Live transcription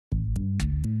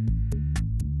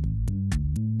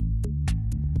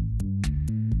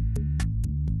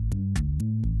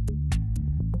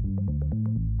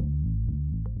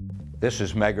This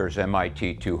is Megger's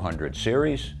MIT200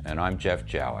 series, and I'm Jeff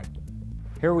Jowett.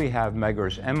 Here we have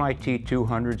Megger's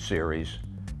MIT200 series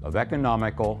of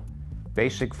economical,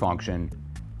 basic function,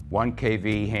 1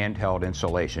 kV handheld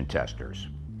insulation testers.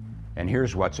 And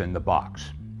here's what's in the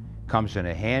box. Comes in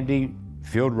a handy,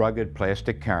 field-rugged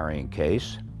plastic carrying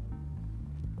case,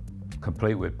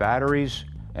 complete with batteries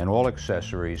and all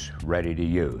accessories ready to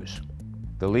use.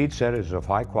 The lead set is of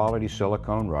high-quality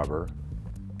silicone rubber,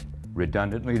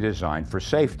 redundantly designed for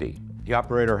safety. The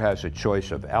operator has a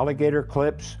choice of alligator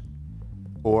clips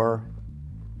or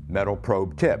metal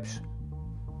probe tips.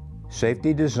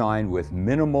 Safety designed with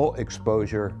minimal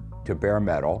exposure to bare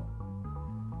metal.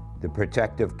 The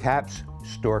protective caps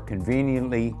store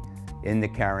conveniently in the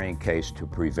carrying case to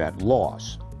prevent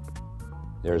loss.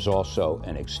 There's also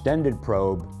an extended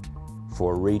probe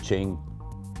for reaching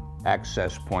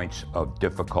access points of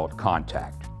difficult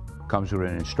contact. Comes with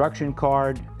an instruction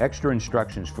card, extra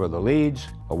instructions for the leads,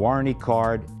 a warranty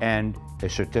card, and a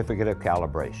certificate of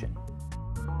calibration.